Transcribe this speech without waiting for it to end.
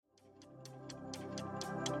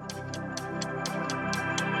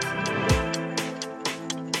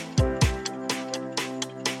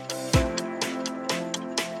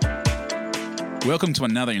Welcome to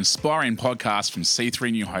another inspiring podcast from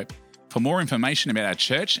C3 New Hope. For more information about our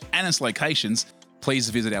church and its locations, please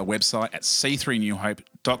visit our website at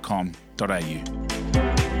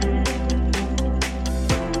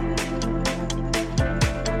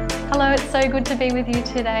c3newhope.com.au. Hello, it's so good to be with you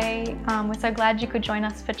today. We're so glad you could join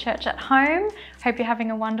us for church at home. Hope you're having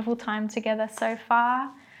a wonderful time together so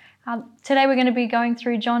far. Today we're going to be going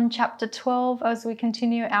through John chapter 12 as we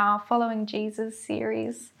continue our Following Jesus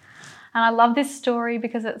series. And I love this story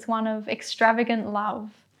because it's one of extravagant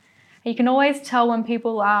love. You can always tell when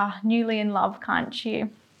people are newly in love, can't you?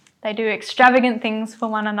 They do extravagant things for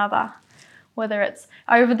one another, whether it's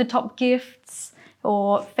over-the-top gifts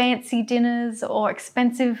or fancy dinners or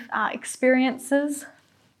expensive experiences.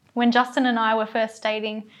 When Justin and I were first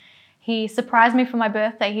dating, he surprised me for my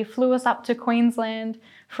birthday. He flew us up to Queensland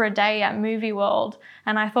for a day at Movie World.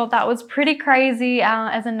 And I thought that was pretty crazy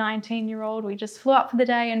as a 19-year-old. We just flew up for the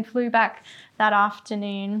day and flew back that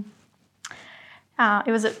afternoon. It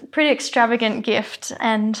was a pretty extravagant gift,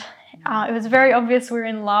 and it was very obvious we were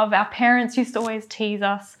in love. Our parents used to always tease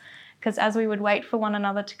us because as we would wait for one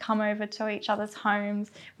another to come over to each other's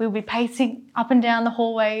homes, we would be pacing up and down the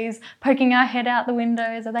hallways, poking our head out the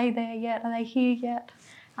windows. Are they there yet? Are they here yet?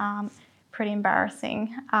 Pretty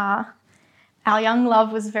embarrassing. Our young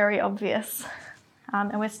love was very obvious,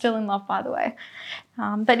 and we're still in love, by the way.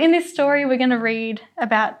 But in this story, we're going to read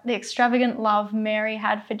about the extravagant love Mary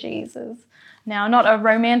had for Jesus. Now, not a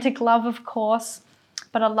romantic love, of course,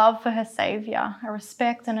 but a love for her Saviour, a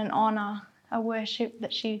respect and an honour, a worship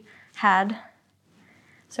that she had.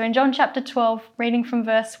 So in John chapter 12, reading from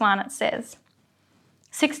verse 1, it says,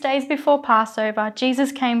 6 days before Passover,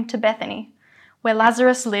 Jesus came to Bethany, where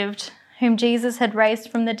Lazarus lived, whom Jesus had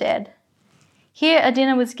raised from the dead. Here a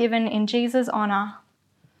dinner was given in Jesus' honour.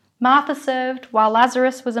 Martha served, while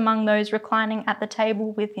Lazarus was among those reclining at the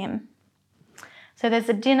table with him. So there's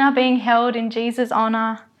a dinner being held in Jesus'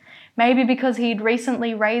 honour, maybe because he'd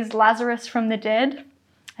recently raised Lazarus from the dead.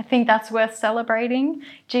 I think that's worth celebrating.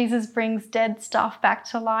 Jesus brings dead stuff back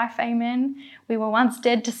to life, amen. We were once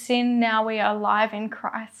dead to sin, now we are alive in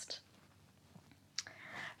Christ.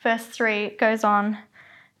 Verse 3 goes on,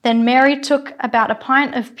 Then Mary took about a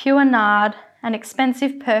pint of pure nard, an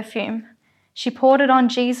expensive perfume. She poured it on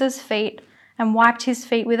Jesus' feet and wiped his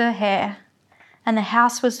feet with her hair, and the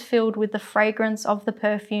house was filled with the fragrance of the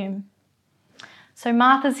perfume. So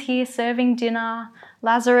Martha's here serving dinner.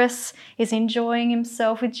 Lazarus is enjoying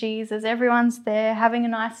himself with Jesus. Everyone's there having a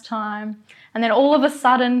nice time. And then all of a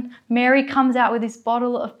sudden, Mary comes out with this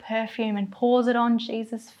bottle of perfume and pours it on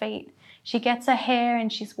Jesus' feet. She gets her hair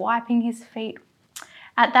and she's wiping his feet.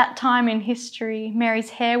 At that time in history,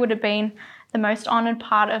 Mary's hair would have been the most honoured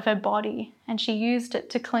part of her body, and she used it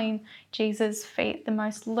to clean Jesus' feet, the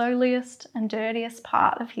most lowliest and dirtiest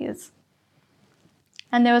part of his.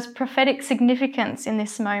 And there was prophetic significance in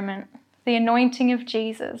this moment, the anointing of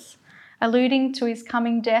Jesus, alluding to his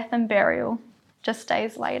coming death and burial just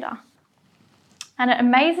days later. And it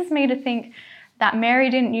amazes me to think that Mary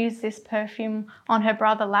didn't use this perfume on her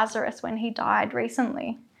brother Lazarus when he died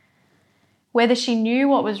recently. Whether she knew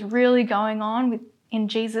what was really going on in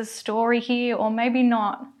Jesus' story here, or maybe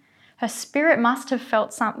not, her spirit must have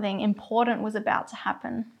felt something important was about to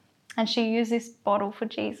happen, and she used this bottle for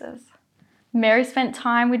Jesus. Mary spent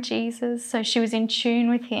time with Jesus, so she was in tune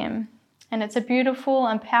with him, and it's a beautiful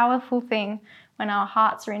and powerful thing when our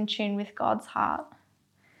hearts are in tune with God's heart.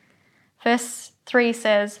 Verse 3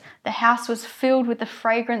 says, the house was filled with the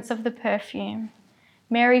fragrance of the perfume.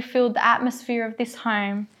 Mary filled the atmosphere of this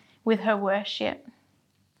home with her worship.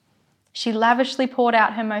 She lavishly poured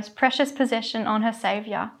out her most precious possession on her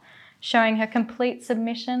Saviour, showing her complete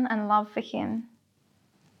submission and love for him.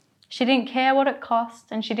 She didn't care what it cost,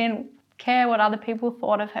 and she didn't care what other people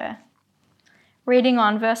thought of her. Reading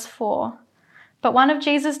on, verse 4, But one of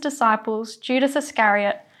Jesus' disciples, Judas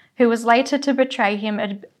Iscariot, who was later to betray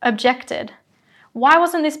him, objected. Why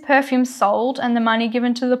wasn't this perfume sold and the money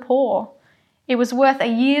given to the poor? It was worth a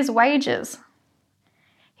year's wages.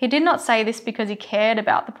 He did not say this because he cared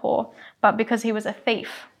about the poor, but because he was a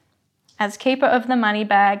thief. As keeper of the money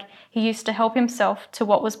bag, he used to help himself to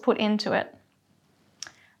what was put into it.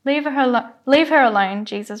 Leave her alone,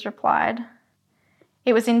 Jesus replied.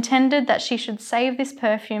 It was intended that she should save this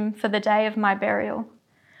perfume for the day of my burial.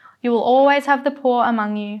 You will always have the poor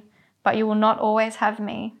among you, but you will not always have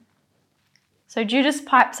me. So Judas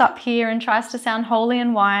pipes up here and tries to sound holy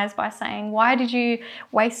and wise by saying, why did you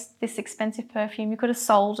waste this expensive perfume? You could have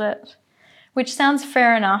sold it. Which sounds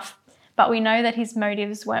fair enough, but we know that his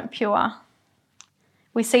motives weren't pure.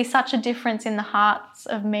 We see such a difference in the hearts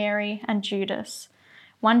of Mary and Judas.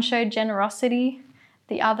 One showed generosity,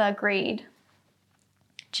 the other greed.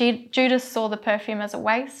 Judas saw the perfume as a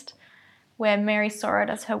waste, where Mary saw it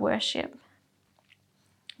as her worship.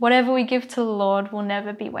 Whatever we give to the Lord will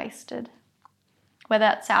never be wasted.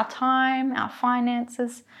 Whether it's our time, our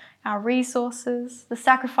finances, our resources, the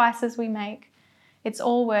sacrifices we make, it's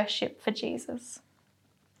all worship for Jesus.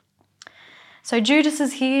 So Judas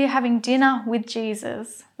is here having dinner with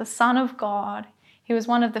Jesus, the Son of God. He was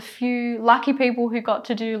one of the few lucky people who got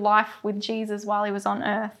to do life with Jesus while he was on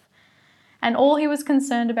earth. And all he was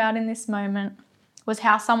concerned about in this moment was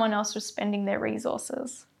how someone else was spending their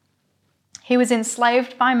resources. He was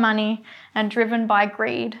enslaved by money and driven by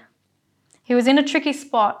greed. He was in a tricky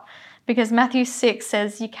spot because Matthew 6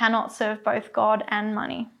 says you cannot serve both God and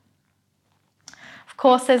money. Of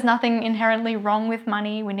course, there's nothing inherently wrong with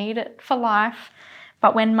money. We need it for life.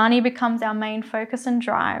 But when money becomes our main focus and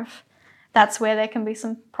drive, that's where there can be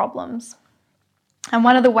some problems. And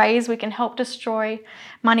one of the ways we can help destroy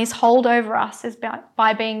money's hold over us is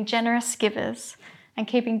by being generous givers and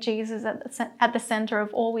keeping Jesus at the center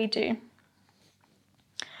of all we do.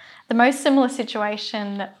 The most similar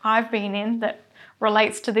situation that I've been in that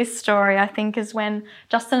relates to this story, I think, is when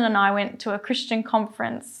Justin and I went to a Christian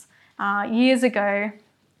conference years ago,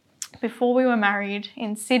 before we were married,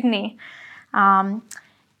 in Sydney.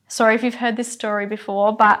 Sorry if you've heard this story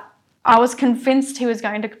before, but I was convinced he was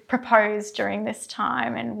going to propose during this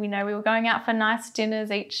time, and we were going out for nice dinners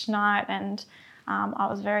each night, and I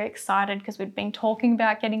was very excited because we'd been talking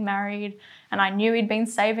about getting married, and I knew he'd been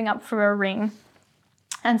saving up for a ring.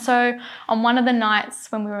 And so on one of the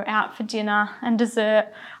nights when we were out for dinner and dessert,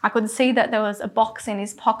 I could see that there was a box in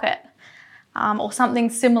his pocket, or something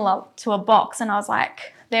similar to a box, and I was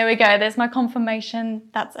like, there we go, there's my confirmation.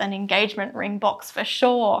 That's an engagement ring box for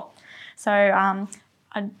sure. So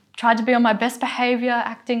I tried to be on my best behaviour,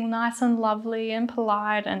 acting nice and lovely and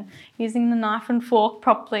polite and using the knife and fork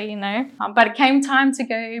properly, But it came time to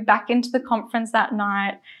go back into the conference that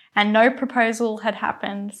night and no proposal had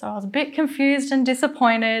happened. So I was a bit confused and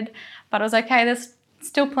disappointed, but it was okay, there's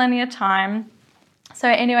still plenty of time. So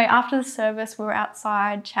anyway, after the service, we were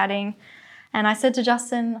outside chatting and I said to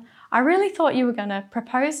Justin, I really thought you were going to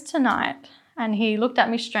propose tonight. And he looked at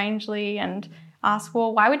me strangely and asked,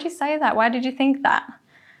 well, why would you say that? Why did you think that?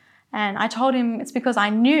 And I told him it's because I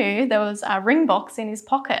knew there was a ring box in his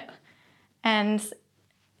pocket. And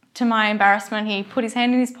to my embarrassment, he put his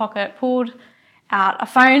hand in his pocket, pulled out a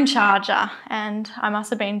phone charger, and I must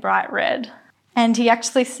have been bright red. And he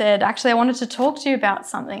actually said, I wanted to talk to you about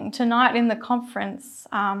something. Tonight in the conference,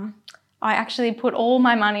 I actually put all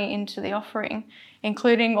my money into the offering,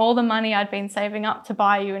 including all the money I'd been saving up to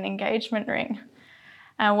buy you an engagement ring.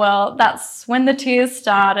 And well, that's when the tears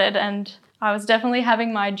started, and I was definitely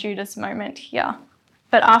having my Judas moment here.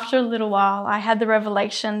 But after a little while, I had the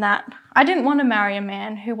revelation that I didn't want to marry a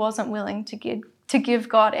man who wasn't willing to give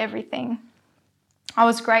God everything. I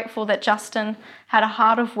was grateful that Justin had a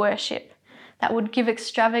heart of worship that would give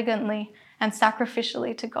extravagantly and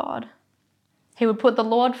sacrificially to God. He would put the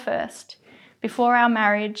Lord first, before our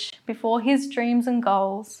marriage, before his dreams and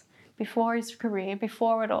goals, before his career,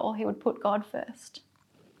 before it all, he would put God first.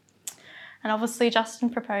 And obviously Justin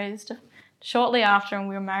proposed shortly after, and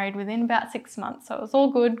we were married within about 6 months. So it was all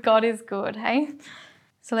good. God is good, hey?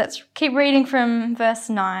 So let's keep reading from verse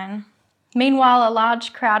 9. Meanwhile, a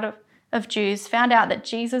large crowd of Jews found out that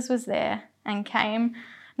Jesus was there and came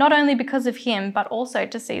not only because of him, but also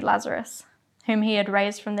to see Lazarus, whom he had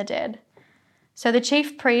raised from the dead. So the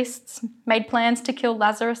chief priests made plans to kill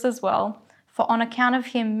Lazarus as well, for on account of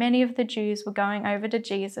him, many of the Jews were going over to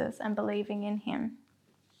Jesus and believing in him.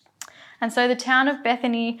 And so the town of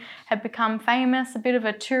Bethany had become famous, a bit of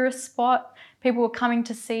a tourist spot. People were coming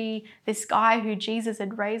to see this guy who Jesus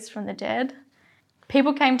had raised from the dead.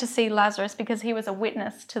 People came to see Lazarus because he was a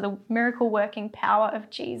witness to the miracle-working power of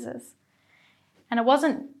Jesus. And it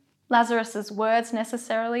wasn't Lazarus's words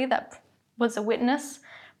necessarily that was a witness,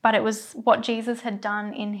 but it was what Jesus had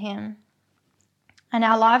done in him. And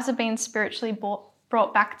our lives have been spiritually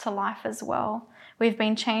brought back to life as well. We've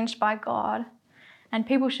been changed by God. And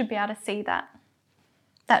people should be able to see that.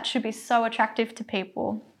 That should be so attractive to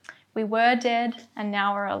people. We were dead and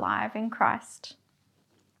now we're alive in Christ.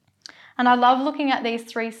 And I love looking at these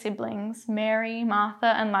three siblings, Mary, Martha,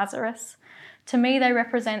 and Lazarus. To me, they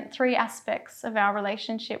represent three aspects of our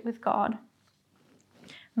relationship with God.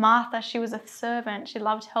 Martha, she was a servant. She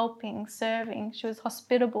loved helping, serving. She was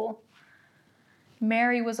hospitable.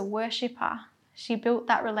 Mary was a worshipper. She built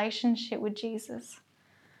that relationship with Jesus.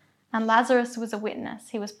 And Lazarus was a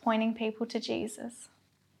witness. He was pointing people to Jesus.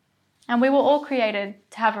 And we were all created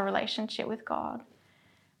to have a relationship with God.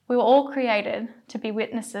 We were all created to be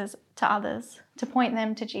witnesses to others, to point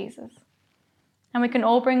them to Jesus. And we can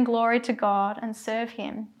all bring glory to God and serve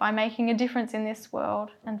Him by making a difference in this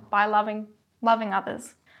world and by loving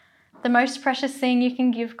others. The most precious thing you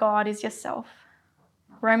can give God is yourself.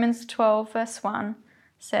 Romans 12 verse 1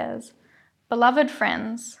 says, "Beloved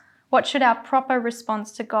friends, what should our proper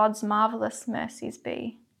response to God's marvelous mercies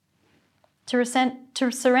be?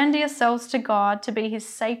 To surrender yourselves to God to be His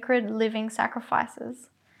sacred living sacrifices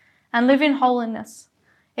and live in holiness,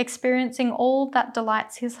 experiencing all that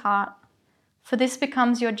delights His heart, for this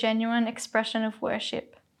becomes your genuine expression of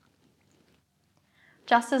worship."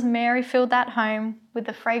 Just as Mary filled that home with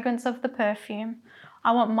the fragrance of the perfume,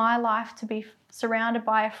 I want my life to be surrounded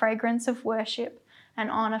by a fragrance of worship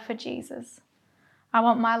and honour for Jesus. I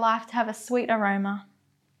want my life to have a sweet aroma.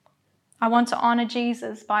 I want to honour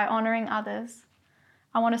Jesus by honouring others.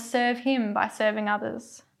 I want to serve Him by serving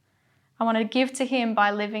others. I want to give to Him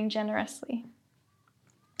by living generously.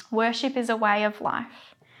 Worship is a way of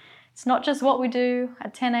life. It's not just what we do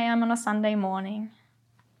at 10 a.m. on a Sunday morning.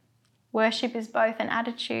 Worship is both an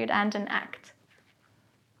attitude and an act.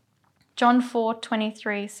 John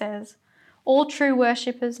 4:23 says, "All true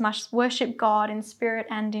worshippers must worship God in spirit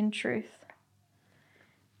and in truth."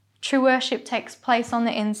 True worship takes place on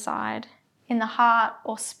the inside, in the heart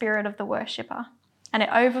or spirit of the worshipper, and it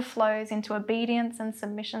overflows into obedience and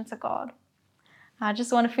submission to God. I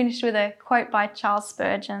just want to finish with a quote by Charles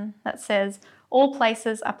Spurgeon that says, "All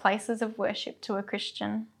places are places of worship to a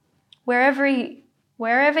Christian. Wherever he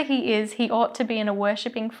is, he ought to be in a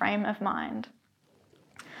worshipping frame of mind."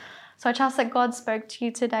 So I trust that God spoke to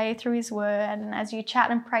you today through His word, and as you chat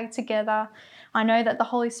and pray together, I know that the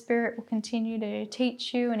Holy Spirit will continue to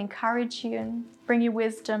teach you and encourage you and bring you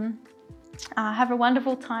wisdom. Have a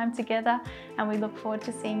wonderful time together, and we look forward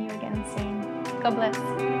to seeing you again soon. God bless.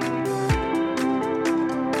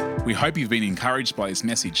 We hope you've been encouraged by this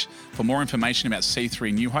message. For more information about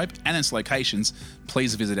C3 New Hope and its locations,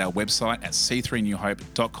 please visit our website at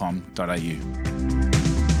c3newhope.com.au.